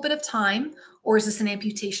a little bit of time, or is this an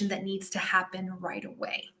amputation that needs to happen right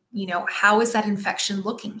away? You know, how is that infection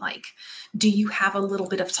looking like? Do you have a little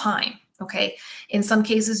bit of time? Okay. In some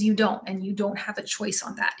cases you don't, and you don't have a choice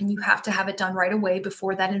on that. And you have to have it done right away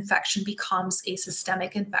before that infection becomes a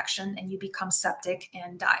systemic infection and you become septic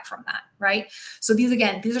and die from that, right? So these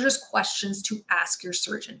are just questions to ask your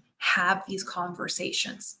surgeon. Have these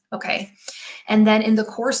conversations. Okay. And then in the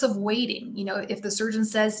course of waiting, you know, if the surgeon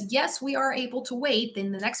says, yes, we are able to wait,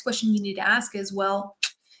 then the next question you need to ask is, well,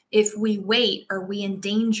 if we wait, are we in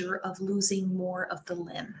danger of losing more of the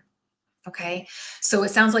limb? Okay. So it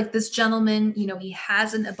sounds like this gentleman, you know, he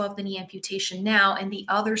has an above the knee amputation now, and the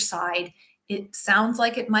other side, it sounds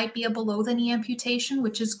like it might be a below the knee amputation,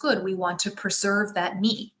 which is good. We want to preserve that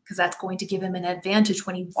knee because that's going to give him an advantage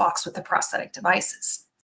when he walks with the prosthetic devices.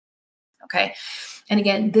 Okay. And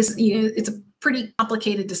again, this, you know, it's a pretty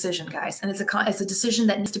complicated decision, guys. And it's a decision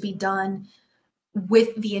that needs to be done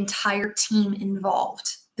with the entire team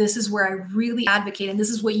involved. This is where I really advocate, and this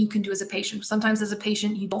is what you can do as a patient. Sometimes as a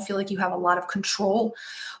patient, you don't feel like you have a lot of control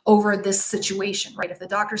over this situation, right? If the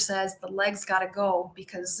doctor says the leg's got to go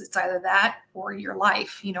because it's either that or your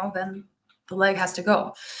life, you know, then the leg has to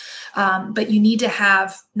go. But you need to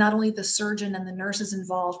have not only the surgeon and the nurses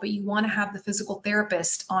involved, but you want to have the physical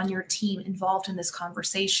therapist on your team involved in this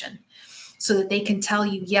conversation so that they can tell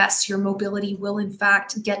you, yes, your mobility will in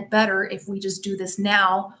fact get better if we just do this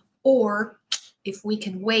now, or if we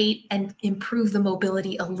can wait and improve the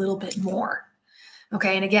mobility a little bit more.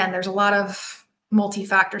 Okay. And again, there's a lot of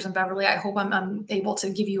multi-factors in Beverly. I hope I'm able to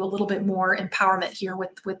give you a little bit more empowerment here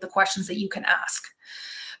with the questions that you can ask.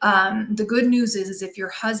 The good news is if your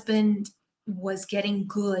husband was getting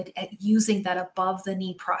good at using that above the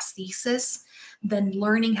knee prosthesis, then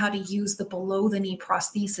learning how to use the below the knee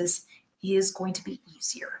prosthesis is going to be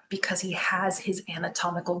easier because he has his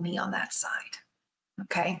anatomical knee on that side.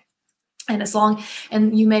 Okay.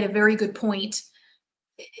 And you made a very good point,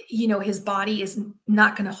 you know, his body is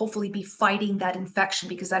not going to hopefully be fighting that infection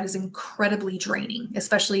because that is incredibly draining,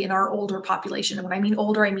 especially in our older population. And when I mean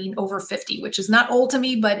older, I mean over 50, which is not old to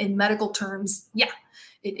me, but in medical terms, yeah,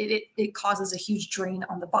 it causes a huge drain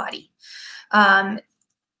on the body.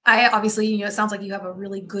 I obviously, you know, it sounds like you have a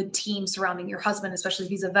really good team surrounding your husband, especially if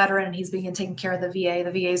he's a veteran and he's being taken care of the VA.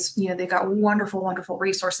 The VA's, you know, they've got wonderful, wonderful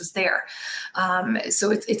resources there. So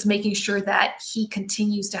it's making sure that he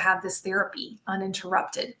continues to have this therapy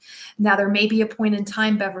uninterrupted. Now, there may be a point in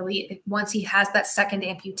time, Beverly, once he has that second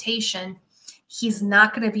amputation, he's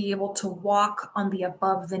not going to be able to walk on the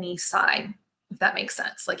above the knee side, if that makes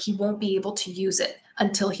sense. Like he won't be able to use it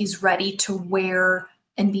until he's ready to wear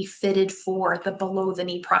and be fitted for the below the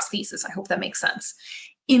knee prosthesis. I hope that makes sense.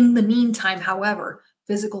 In the meantime, however,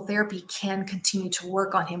 physical therapy can continue to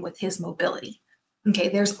work on him with his mobility. Okay,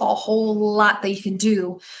 there's a whole lot that you can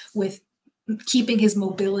do with keeping his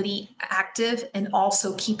mobility active and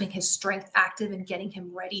also keeping his strength active and getting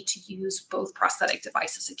him ready to use both prosthetic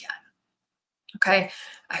devices again. Okay,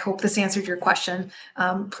 I hope this answered your question.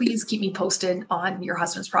 Please keep me posted on your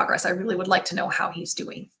husband's progress. I really would like to know how he's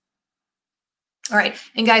doing. All right.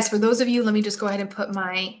 And guys, for those of you, let me just go ahead and put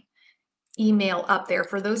my email up there.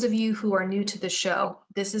 For those of you who are new to the show,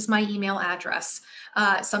 this is my email address.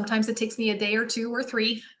 Sometimes it takes me a day or two or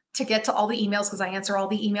three to get to all the emails because I answer all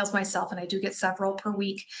the emails myself and I do get several per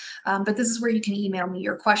week. But this is where you can email me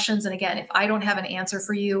your questions. And again, if I don't have an answer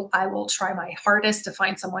for you, I will try my hardest to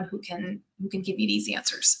find someone who can give you these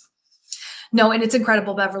answers. No, and it's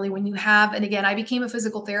incredible, Beverly, when you have, and again, I became a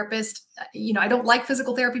physical therapist. You know, I don't like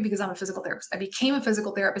physical therapy because I'm a physical therapist. I became a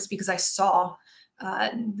physical therapist because I saw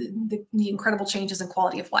the incredible changes in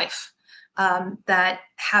quality of life that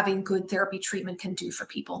having good therapy treatment can do for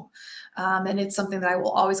people. And it's something that I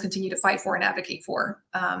will always continue to fight for and advocate for,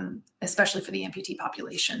 especially for the amputee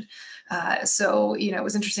population. So, you know, it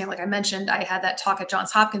was interesting. Like I mentioned, I had that talk at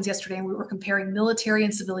Johns Hopkins yesterday, and we were comparing military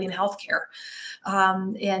and civilian healthcare.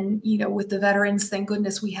 And, you know, with the veterans, thank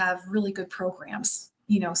goodness we have really good programs,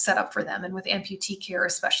 you know, set up for them, and with amputee care,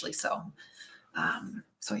 especially so.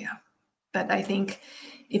 So, yeah. But I think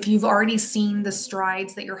if you've already seen the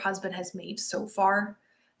strides that your husband has made so far,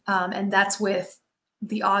 and that's with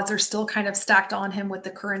the odds are still kind of stacked on him with the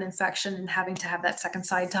current infection and having to have that second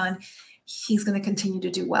side done, he's going to continue to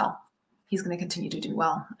do well. He's going to continue to do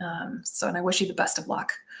well. So, and I wish you the best of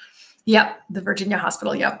luck. Yep. The Virginia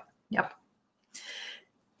hospital. Yep. Yep.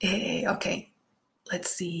 Okay. Let's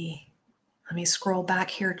see. Let me scroll back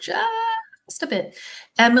here just a bit.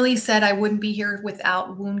 Emily said, I wouldn't be here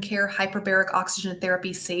without wound care. Hyperbaric oxygen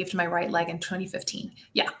therapy saved my right leg in 2015.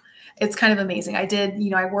 Yeah, it's kind of amazing. I did,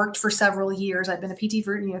 I worked for several years. I've been a PT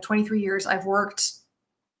for, 23 years. I've worked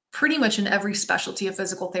pretty much in every specialty of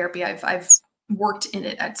physical therapy. I've worked in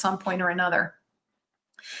it at some point or another.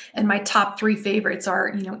 And my top three favorites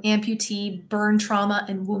are, amputee, burn trauma,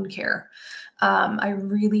 and wound care. I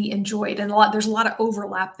really enjoyed, and there's a lot of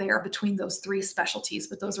overlap there between those three specialties,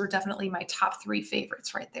 but those were definitely my top three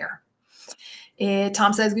favorites right there.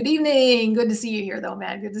 Tom says, good evening. Good to see you here though,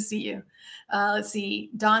 man. Good to see you. Let's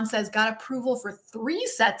see. Don says, got approval for 3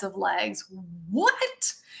 sets of legs.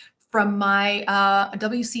 What? From my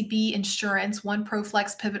WCB insurance, 1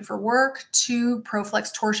 ProFlex pivot for work, 2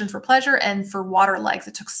 ProFlex torsion for pleasure, and for water legs.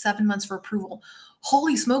 It took 7 months for approval.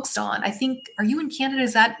 Holy smokes, Dawn. I think, are you in Canada?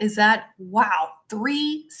 Is that, wow,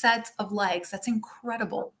 3 sets of legs. That's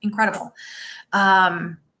incredible. Incredible.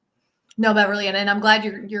 No, Beverly, and I'm glad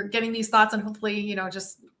you're getting these thoughts and hopefully,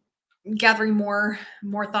 just gathering more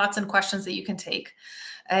thoughts and questions that you can take.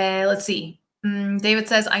 Let's see. David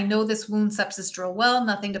says, I know this wound sepsis drill well,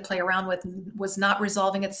 nothing to play around with, was not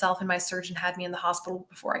resolving itself, and my surgeon had me in the hospital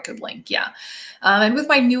before I could blink. Yeah. And with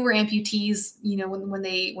my newer amputees,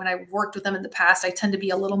 when I worked with them in the past, I tend to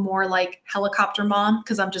be a little more like helicopter mom,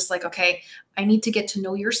 because I'm just like, okay, I need to get to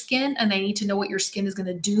know your skin, and I need to know what your skin is going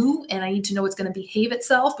to do, and I need to know it's going to behave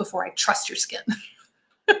itself before I trust your skin.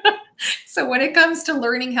 So when it comes to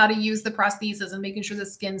learning how to use the prosthesis and making sure the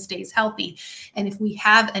skin stays healthy, and if we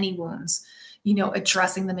have any wounds,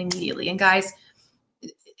 addressing them immediately. And guys,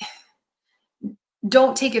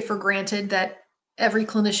 don't take it for granted that every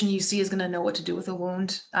clinician you see is going to know what to do with a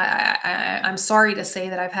wound. I'm sorry to say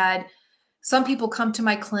that I've had some people come to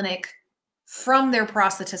my clinic from their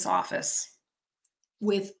prosthetist office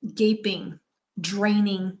with gaping,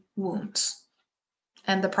 draining wounds,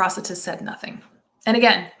 and the prosthetist said nothing. And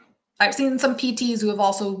again, I've seen some PTs who have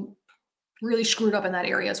also really screwed up in that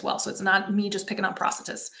area as well. So it's not me just picking on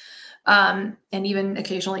prosthetists. And even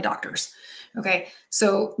occasionally doctors. Okay.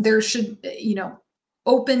 So there should,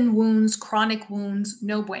 open wounds, chronic wounds,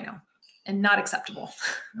 no bueno, and not acceptable.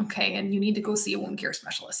 Okay. And you need to go see a wound care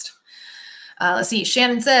specialist. Let's see.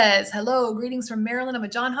 Shannon says, hello, greetings from Maryland. I'm a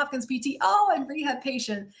Johns Hopkins PT. Oh, and rehab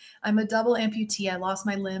patient. I'm a double amputee. I lost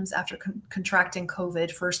my limbs after contracting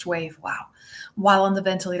COVID, first wave. Wow. While on the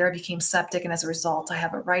ventilator, I became septic. And as a result, I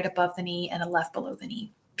have a right above the knee and a left below the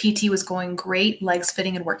knee. PT was going great, legs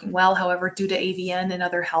fitting and working well. However, due to AVN and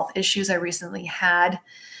other health issues, I recently had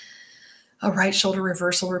a right shoulder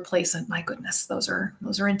reversal replacement. My goodness, those are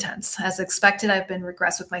intense. As expected, I've been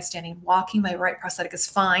regressed with my standing and walking. My right prosthetic is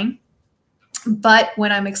fine. But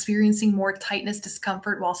when I'm experiencing more tightness,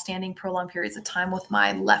 discomfort while standing prolonged periods of time with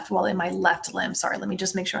my left, in my left limb, sorry, let me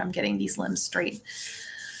just make sure I'm getting these limbs straight.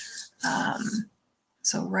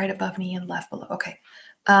 So right above knee and left below. Okay.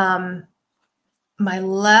 My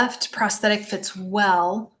left prosthetic fits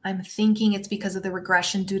well. I'm thinking it's because of the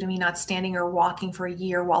regression due to me not standing or walking for a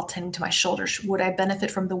year while tending to my shoulders. Would I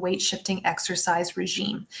benefit from the weight shifting exercise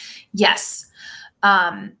regime? Yes.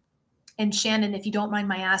 And Shannon, if you don't mind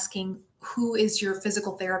my asking, who is your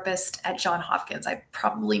physical therapist at Johns Hopkins? I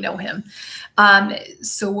probably know him.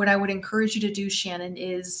 So what I would encourage you to do, Shannon,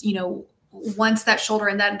 is, once that shoulder,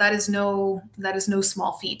 and that is no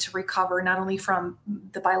small feat to recover, not only from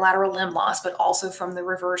the bilateral limb loss, but also from the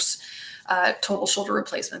reverse total shoulder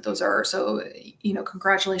replacement. Those are, so,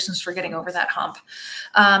 congratulations for getting over that hump.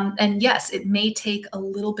 And yes, it may take a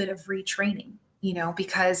little bit of retraining,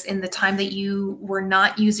 because in the time that you were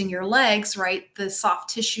not using your legs, right, the soft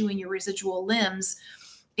tissue in your residual limbs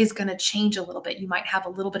is going to change a little bit. You might have a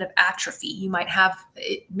little bit of atrophy. You might have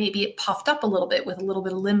maybe it puffed up a little bit with a little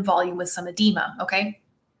bit of limb volume with some edema. Okay.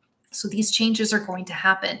 So these changes are going to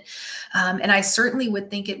happen. And I certainly would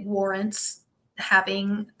think it warrants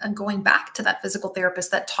going back to that physical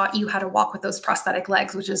therapist that taught you how to walk with those prosthetic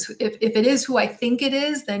legs, which is, if it is who I think it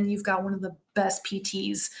is, then you've got one of the best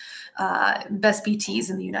PTs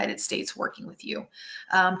in the United States working with you,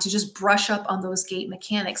 to just brush up on those gait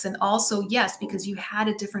mechanics. And also, yes, because you had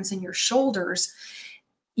a difference in your shoulders,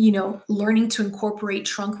 learning to incorporate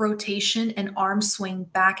trunk rotation and arm swing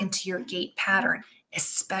back into your gait pattern,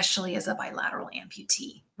 especially as a bilateral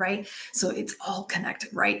amputee, right? So it's all connected,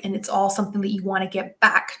 right? And it's all something that you want to get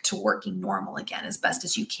back to working normal again as best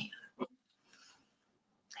as you can.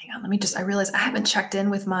 Hang on, I realize I haven't checked in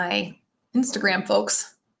with my Instagram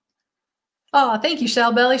folks. Oh, thank you,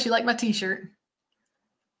 Shell Belly. She liked my t-shirt.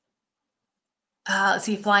 Let's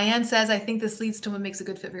see. Flyanne says, I think this leads to what makes a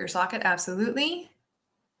good fit for your socket. Absolutely.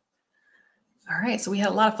 All right. So we had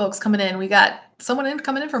a lot of folks coming in. We got Someone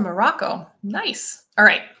coming in from Morocco. Nice. All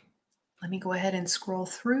right. Let me go ahead and scroll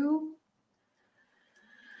through.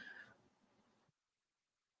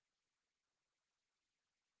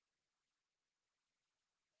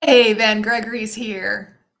 Hey, Van Gregory's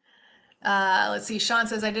here. Let's see. Sean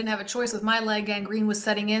says, I didn't have a choice with my leg. Gangrene was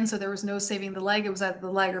setting in, so there was no saving the leg. It was either the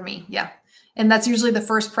leg or me. Yeah. And that's usually the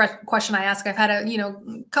first question I ask. I've had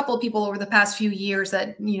a couple of people over the past few years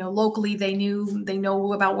that, locally they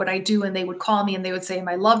know about what I do, and they would call me and they would say,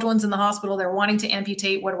 my loved one's in the hospital. They're wanting to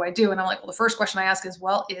amputate. What do I do? And I'm like, well, the first question I ask is,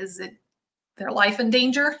 well, is it their life in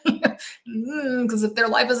danger? Because if their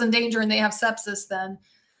life is in danger and they have sepsis, then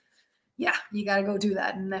yeah, you got to go do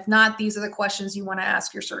that. And if not, these are the questions you want to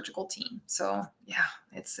ask your surgical team. So yeah,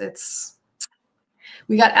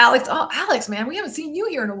 we got Alex. Oh, Alex, man, we haven't seen you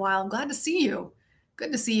here in a while. I'm glad to see you.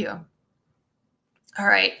 Good to see you. All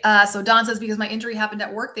right. So Don says, because my injury happened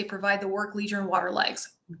at work, they provide the work, leisure, and water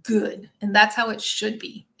legs. Good. And that's how it should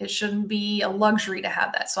be. It shouldn't be a luxury to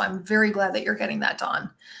have that. So I'm very glad that you're getting that,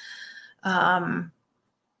 Don.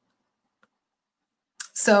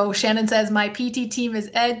 So Shannon says, my PT team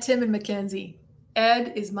is Ed, Tim, and Mackenzie.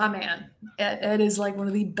 Ed is my man. Ed is like one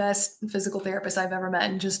of the best physical therapists I've ever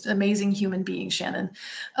met, and just amazing human being, Shannon.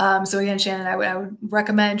 So again, Shannon, I would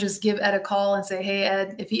recommend just give Ed a call and say, hey,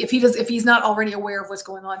 Ed, if he's not already aware of what's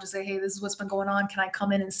going on, just say, hey, this is what's been going on. Can I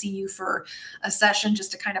come in and see you for a session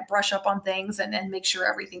just to kind of brush up on things and make sure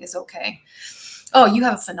everything is okay? Oh, you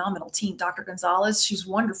have a phenomenal team. Dr. Gonzalez, she's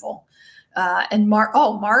wonderful. And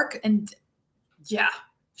Mark, and yeah,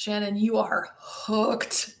 Shannon, you are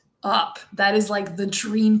hooked up. That is like the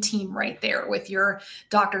dream team right there with your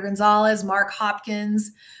Dr. Gonzalez, Mark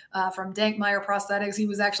Hopkins from Dankmeyer Prosthetics.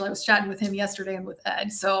 I was chatting with him yesterday and with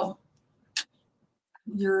Ed. So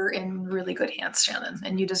you're in really good hands, Shannon,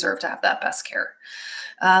 and you deserve to have that best care.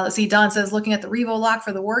 Let's see. Don says, looking at the Revo lock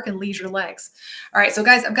for the work and leisure legs. All right. So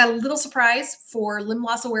guys, I've got a little surprise for Limb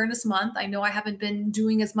Loss Awareness Month. I know I haven't been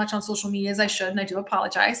doing as much on social media as I should, and I do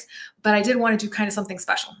apologize, but I did want to do kind of something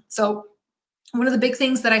special. So one of the big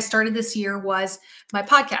things that I started this year was my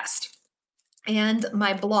podcast and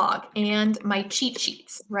my blog and my cheat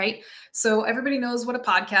sheets, right? So everybody knows what a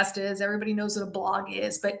podcast is. Everybody knows what a blog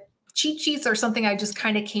is, but cheat sheets are something I just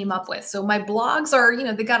kind of came up with. So my blogs are,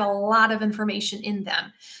 they got a lot of information in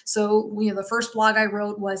them. So, the first blog I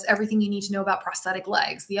wrote was everything you need to know about prosthetic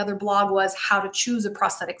legs. The other blog was how to choose a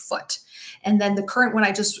prosthetic foot. And then the current one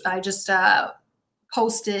I just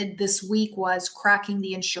posted this week was cracking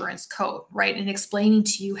the insurance code, right? And explaining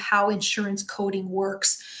to you how insurance coding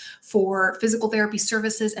works for physical therapy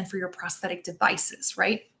services and for your prosthetic devices,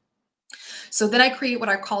 right? So then I create what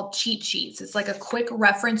I call cheat sheets. It's like a quick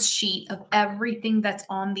reference sheet of everything that's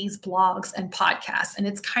on these blogs and podcasts. And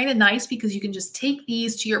it's kind of nice because you can just take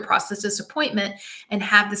these to your prosthesis appointment and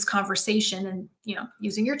have this conversation and,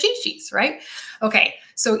 using your cheat sheets, right? Okay.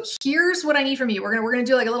 So here's what I need from you. We're going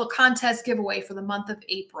to do like a little contest giveaway for the month of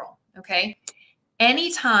April. Okay.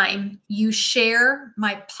 Anytime you share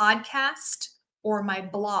my podcast or my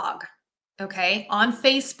blog, okay, on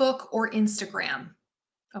Facebook or Instagram,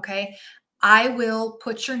 okay, I will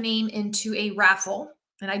put your name into a raffle.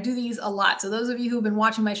 And I do these a lot. So those of you who've been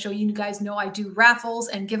watching my show, you guys know I do raffles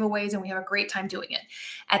and giveaways, and we have a great time doing it.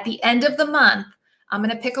 At the end of the month, I'm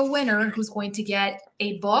going to pick a winner who's going to get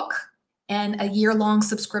a book and a year-long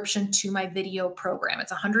subscription to my video program.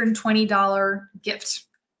 It's a $120 gift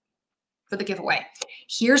for the giveaway.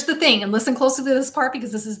 Here's the thing, and listen closely to this part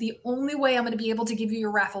because this is the only way I'm going to be able to give you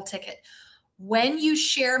your raffle ticket. When you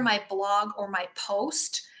share my blog or my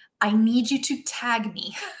post, I need you to tag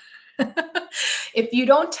me. If you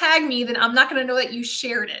don't tag me, then I'm not going to know that you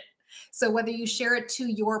shared it. So whether you share it to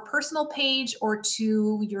your personal page or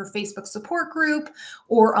to your Facebook support group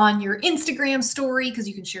or on your Instagram story, because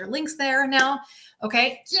you can share links there now.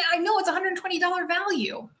 Okay. Yeah, I know it's $120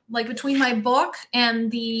 value, like between my book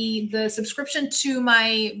and the subscription to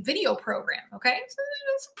my video program. Okay. So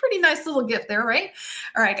it's a pretty nice little gift there, right?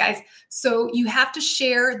 All right, guys. So you have to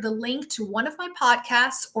share the link to one of my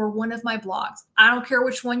podcasts or one of my blogs. I don't care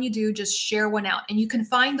which one you do, just share one out. And you can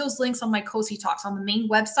find those links on my Cozy Talks on the main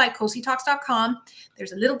website, cozytalks.com.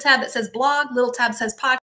 There's a little tab that says blog, little tab that says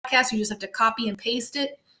podcast. You just have to copy and paste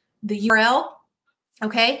it, the URL.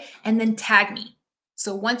 Okay. And then tag me.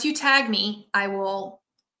 So once you tag me, I will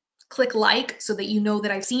click like so that you know that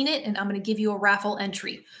I've seen it, and I'm going to give you a raffle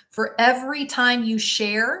entry. For every time you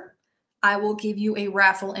share, I will give you a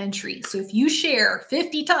raffle entry. So if you share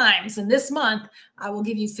 50 times in this month, I will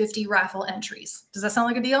give you 50 raffle entries. Does that sound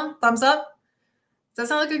like a deal? Thumbs up? Does that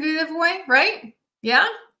sound like a good giveaway, right? Yeah?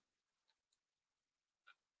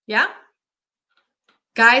 Yeah?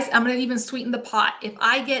 Guys, I'm going to even sweeten the pot. If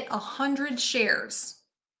I get 100 shares,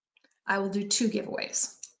 I will do 2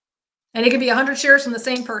 giveaways. And it can be 100 shares from the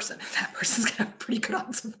same person. That person's got a pretty good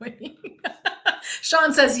odds of winning.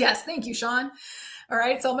 Sean says yes. Thank you, Sean. All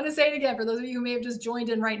right. So I'm going to say it again for those of you who may have just joined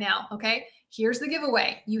in right now. Okay. Here's the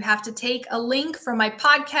giveaway. You have to take a link from my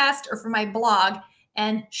podcast or from my blog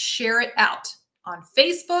and share it out on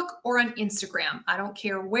Facebook or on Instagram. I don't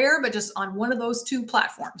care where, but just on one of those 2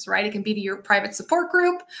 platforms, right? It can be to your private support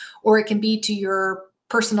group or it can be to your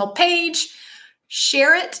personal page.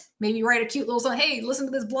 Share it, maybe write a cute little song. Hey, listen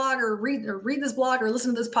to this blog or read this blog or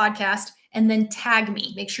listen to this podcast, and then tag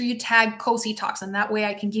me. Make sure you tag Cozy Talks, and that way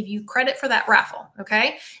I can give you credit for that raffle.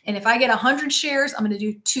 Okay. And if I get 100 shares, I'm going to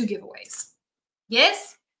do 2 giveaways.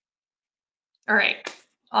 Yes. All right.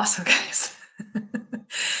 Awesome, guys.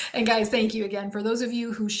 And guys, thank you again. For those of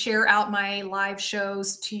you who share out my live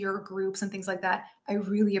shows to your groups and things like that, I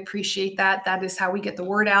really appreciate that. That is how we get the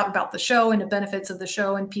word out about the show and the benefits of the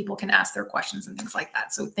show, and people can ask their questions and things like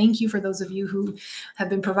that. So thank you for those of you who have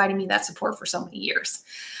been providing me that support for so many years.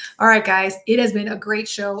 All right, guys, it has been a great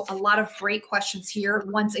show. A lot of great questions here.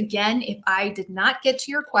 Once again, if I did not get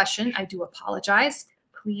to your question, I do apologize.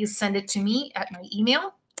 Please send it to me at my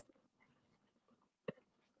email.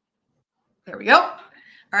 There we go.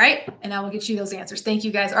 All right. And I will get you those answers. Thank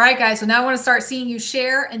you, guys. All right, guys. So now I want to start seeing you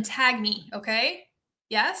share and tag me. Okay.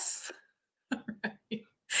 Yes. All right.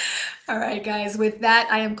 All right, guys. With that,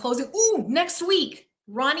 I am closing. Ooh, next week,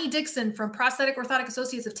 Ronnie Dixon from Prosthetic Orthotic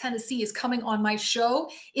Associates of Tennessee is coming on my show.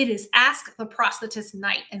 It is Ask the Prosthetist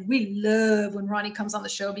Night. And we love when Ronnie comes on the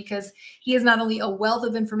show because he is not only a wealth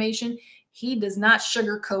of information, he does not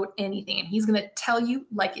sugarcoat anything, and he's going to tell you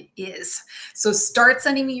like it is. So start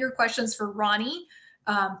sending me your questions for Ronnie.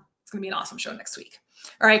 It's going to be an awesome show next week.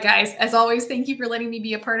 All right, guys. As always, thank you for letting me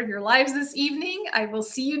be a part of your lives this evening. I will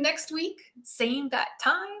see you next week. Same bat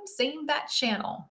time, same bat channel.